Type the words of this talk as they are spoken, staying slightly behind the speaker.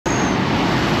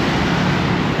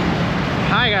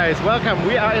guys, welcome.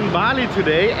 We are in Bali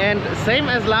today, and same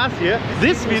as last year,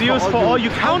 this video is for all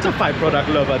you counterfeit product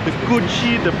lovers. The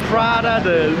Gucci, the Prada,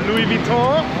 the Louis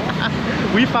Vuitton.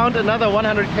 We found another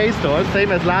 100k store,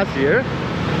 same as last year,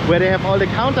 where they have all the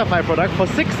counterfeit product for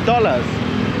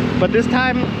 $6. But this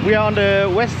time we are on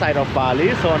the west side of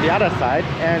Bali, so on the other side,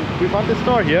 and we found this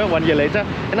store here 1 year later.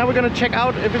 And now we're gonna check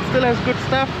out if it still has good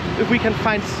stuff, if we can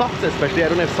find socks especially. I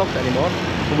don't have socks anymore.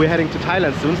 We're heading to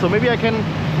Thailand soon, so maybe I can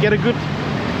get a good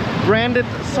branded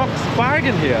socks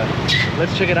bargain here.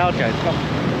 Let's check it out, guys. Come.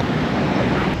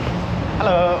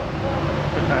 Hello.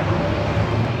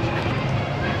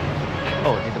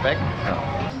 Oh, need the bag? No.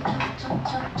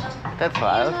 That's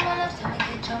wild.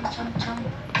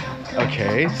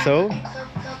 Okay, so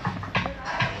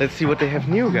let's see what they have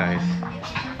new, guys.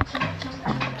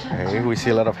 Okay, we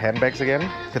see a lot of handbags again.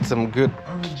 Get some good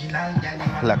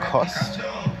Lacoste.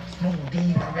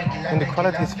 And the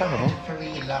quality is fine, eh?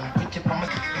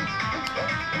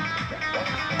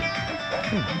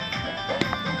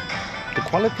 The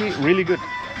quality really good.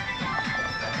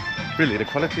 Really, the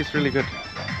quality is really good.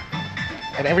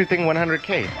 And everything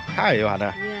 100k. Hi,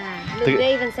 Johanna. Yeah, look,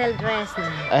 they even sell dress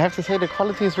now. I have to say the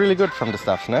quality is really good from the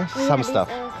stuff, no? Oh, Some yeah, stuff.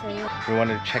 also, yeah. We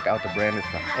wanted to check out the branded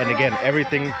stuff. And again,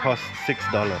 everything costs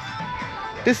 $6.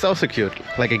 This is also cute,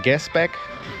 like a gas bag.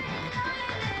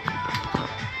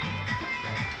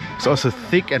 It's also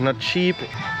thick and not cheap.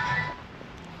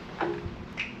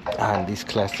 And these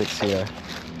classics here.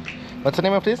 What's the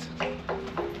name of this?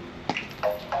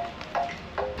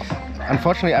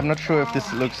 Unfortunately, I'm not sure if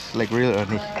this looks like real or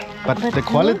not. But the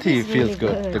quality feels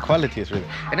good. The quality is really.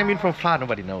 And I mean, from far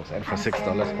nobody knows. And for $6,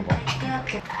 come on.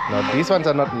 No, these ones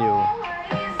are not new.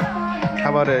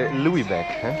 How about a Louis bag?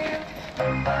 Huh?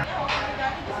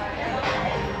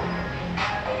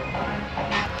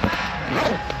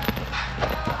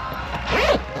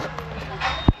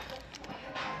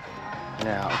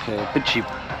 Yeah, okay, a bit cheap.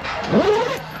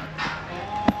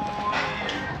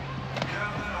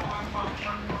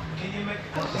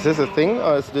 Is this a thing,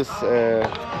 or is this a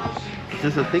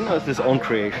thing, or is this own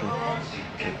creation?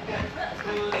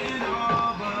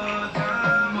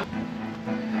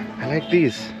 I like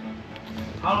these.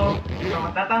 Hello,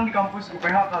 selamat datang di kampus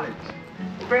UPH College.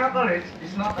 UPH College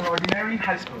is not an ordinary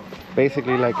high school.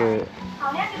 Basically like a.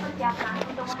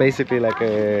 It's basically like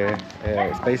a.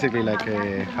 It's basically like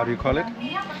a. How do you call it?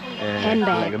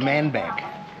 Handbag. Like a man bag.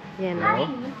 Yeah, You no.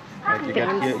 know? Like you get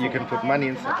here, you can put money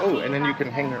inside. Oh, and then you can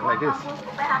hang it like this.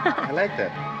 I like that.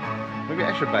 Maybe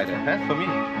I should buy that, huh? For me,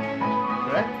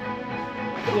 right?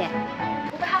 Yeah.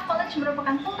 UPH College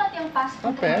merupakan tempat yang pas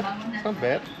Not untuk bad. membangun It's not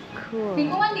bad. Cool.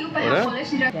 lingkungan di UPH Udah? College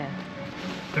Yeah.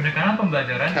 Pendekatan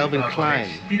pembelajaran di Calvin UPH Klein.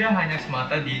 College tidak hanya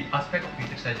semata di aspek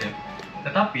kognitif saja,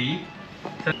 tetapi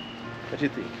What do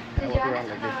you think? I walk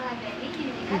around like this.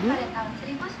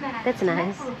 That's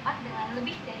nice.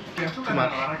 Too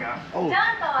much. Oh,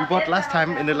 we bought last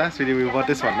time in the last video. We bought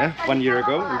this one, eh? 1 year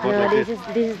ago. We bought No, like this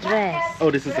is dress. Oh,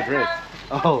 this is the dress.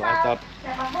 Oh, I thought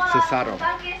Cesaro.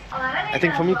 I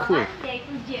think for me, cool.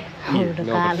 Oh, the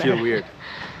No, but feel color. weird.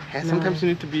 Yeah, sometimes you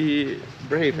need to be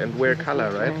brave and wear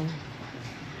color, right?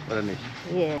 Or not?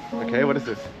 Yeah. Okay, what is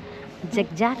this?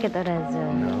 Jacket or as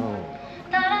No.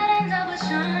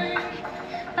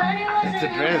 It's a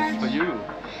dress for you.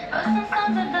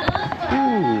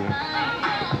 Ooh.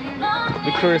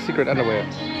 Victoria's Secret underwear.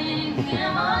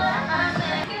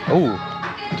 Oh,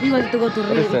 We want to go to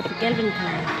What is that? Calvin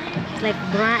Klein. It's like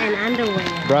bra and underwear.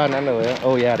 bra and underwear.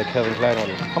 Oh yeah, the Calvin Klein one.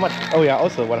 How much? Oh yeah,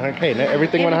 also 100k. No?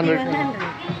 Everything 100.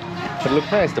 But it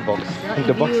looks nice, the box. So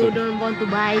The if box. you Look. don't want to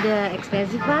buy the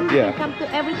expensive one, Yeah. you come to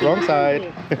everything. Wrong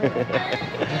side.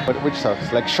 100. But which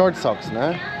socks? Like short socks,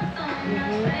 no?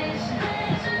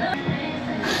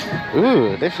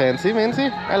 Ooh, they're fancy, Mancy.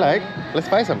 I like. Let's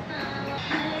buy some.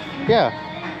 Yeah.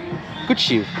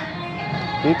 Gucci.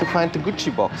 We need to find the Gucci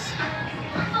box.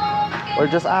 Or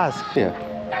just ask. Yeah.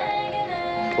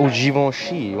 Oh,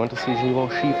 Givenchy. You want to see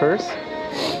Givenchy first?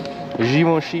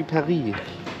 Givenchy Paris.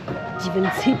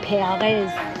 Givenchy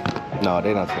Paris. No,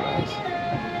 they're not so nice.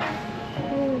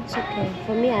 Oh, it's okay.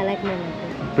 For me, I like my like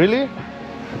that. Really?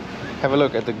 Have a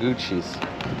look at the Gucci's.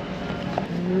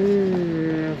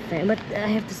 Fair. But I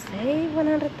have to say,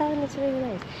 100,000 is really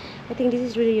nice. I think this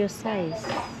is really your size.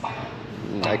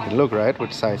 I can look, right?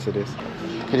 Which size it is.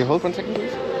 Can you hold 1 second,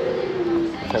 please?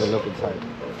 Let's have a look inside.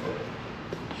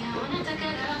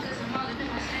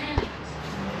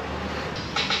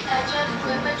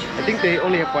 I think they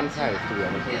only have one size, to be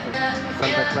honest.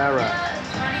 Santa Clara.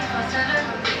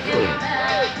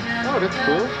 Oh, that's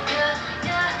cool.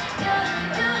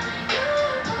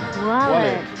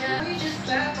 Wallet.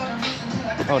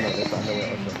 Oh no, that's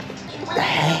underwear also.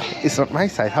 It's not my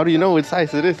size. How do you know which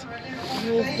size it is?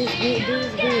 This is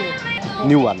big.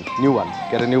 New one.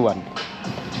 Get a new one.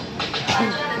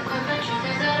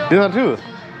 This one too.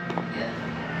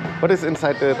 What is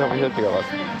inside the Tommy Hilfiger?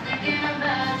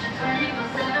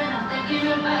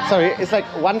 Sorry, it's like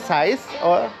one size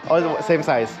or the same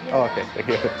size? Oh, okay. Thank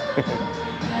you.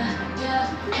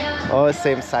 Oh,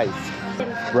 same size.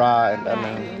 Bra and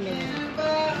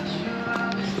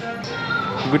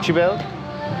Gucci belt?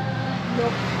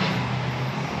 Nope.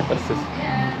 What is this?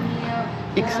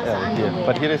 XL here,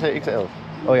 but here they say XL.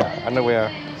 Oh yeah, underwear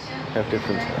have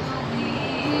different sizes.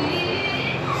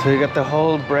 So you got the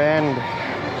whole brand.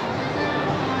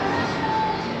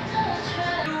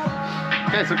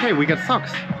 Guys, okay, we got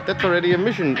socks. That's already a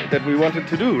mission that we wanted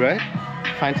to do, right?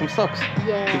 Find some socks.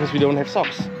 Yeah. Because we don't have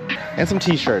socks. And some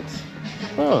t-shirts.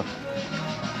 Oh,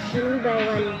 Can we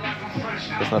buy one?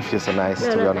 does not feel so nice, No,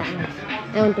 to be not honest. that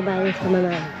one. I want to buy this for my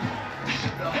mom.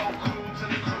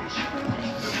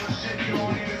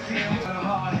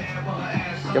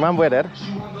 Your mom wear that?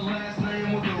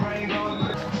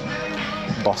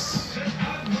 Boss.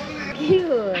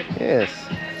 Cute. Yes.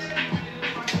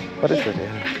 What is it?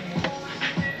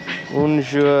 Un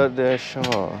jour de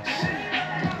chance.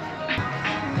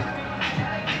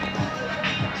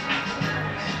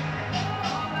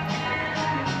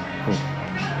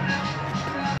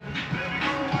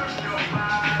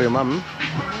 For your mom,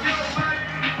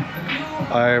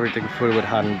 everything full with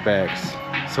handbags.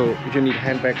 So if you need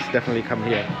handbags, definitely come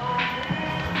here.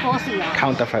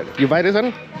 Counterfeit. You buy this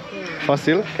one?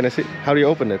 Fossil? Can I see? How do you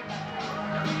open it?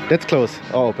 That's close.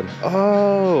 Oh, open.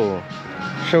 Oh,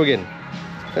 show again.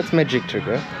 That's magic trick,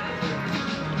 huh?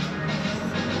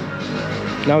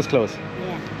 Now it's closed.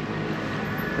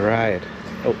 Yeah. Right.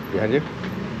 Oh, behind you.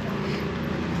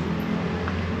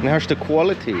 And how's the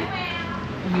quality?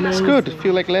 It's good.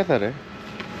 Feel like leather, eh?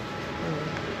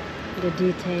 The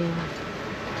detail.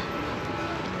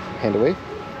 Hand away.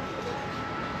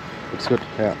 Looks good.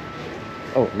 Yeah.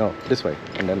 Oh no, this way,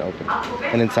 and then open.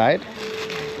 And inside?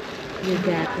 You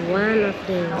got one of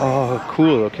them. Oh,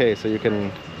 cool. Okay, so you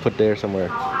can put there somewhere.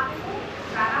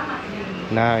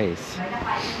 Nice.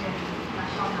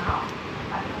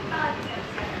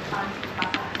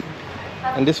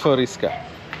 And this for Riska.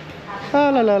 La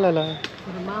la la la la.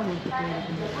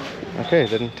 Okay,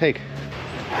 then take.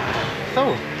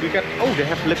 So we got. Oh, they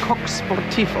have Le Coq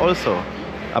Sportif also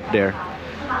up there.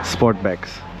 Sport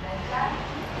bags.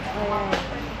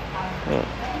 Yeah.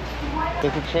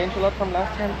 Does it change a lot from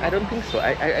last time? I don't think so.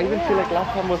 I even feel like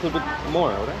last time was a bit more,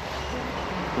 right?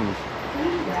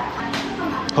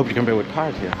 Hope you can pay with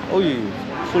card here. Oh, you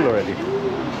full already.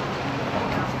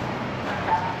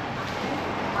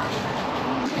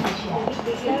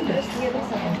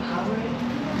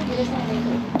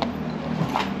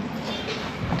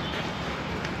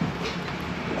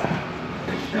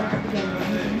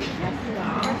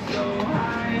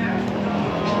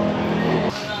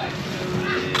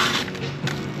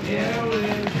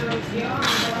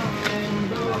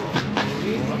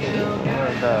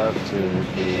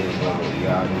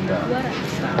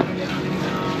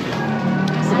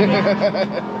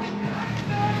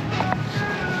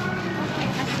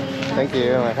 Thank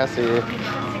you, makasih.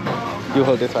 You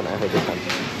hold this one, I hold this one.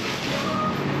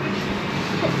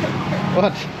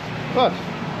 What? What?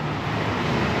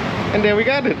 And there we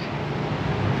got it.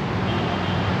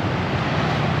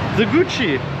 The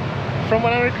Gucci from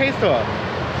 100K store.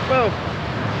 Well,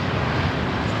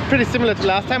 pretty similar to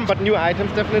last time, but new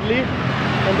items definitely.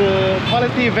 And the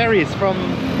quality varies from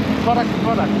product to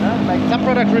product. Like some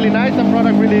product really nice, some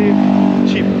product really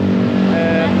cheap. We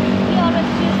always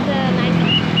choose the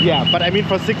nice. Yeah, but I mean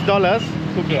for $6,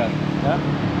 who cares? Yeah?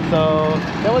 So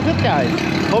that was it, guys.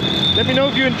 Hope, let me know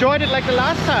if you enjoyed it like the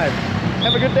last time.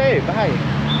 Have a good day. Bye.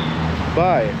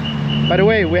 Bye. By the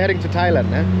way, we're heading to Thailand.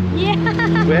 Yeah.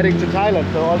 We're heading to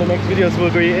Thailand, so all the next videos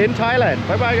will be in Thailand.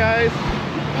 Bye bye, guys.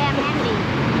 I'm happy.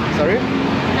 Sorry?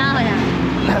 No,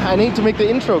 no. I need to make the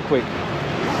intro quick.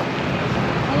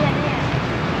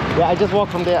 Yeah, I just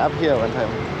walked from there up here one time.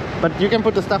 But you can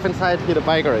put the stuff inside here, the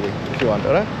bike already, if you want,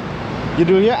 alright? You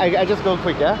do here? I just go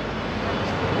quick, yeah?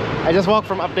 I just walk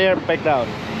from up there back down.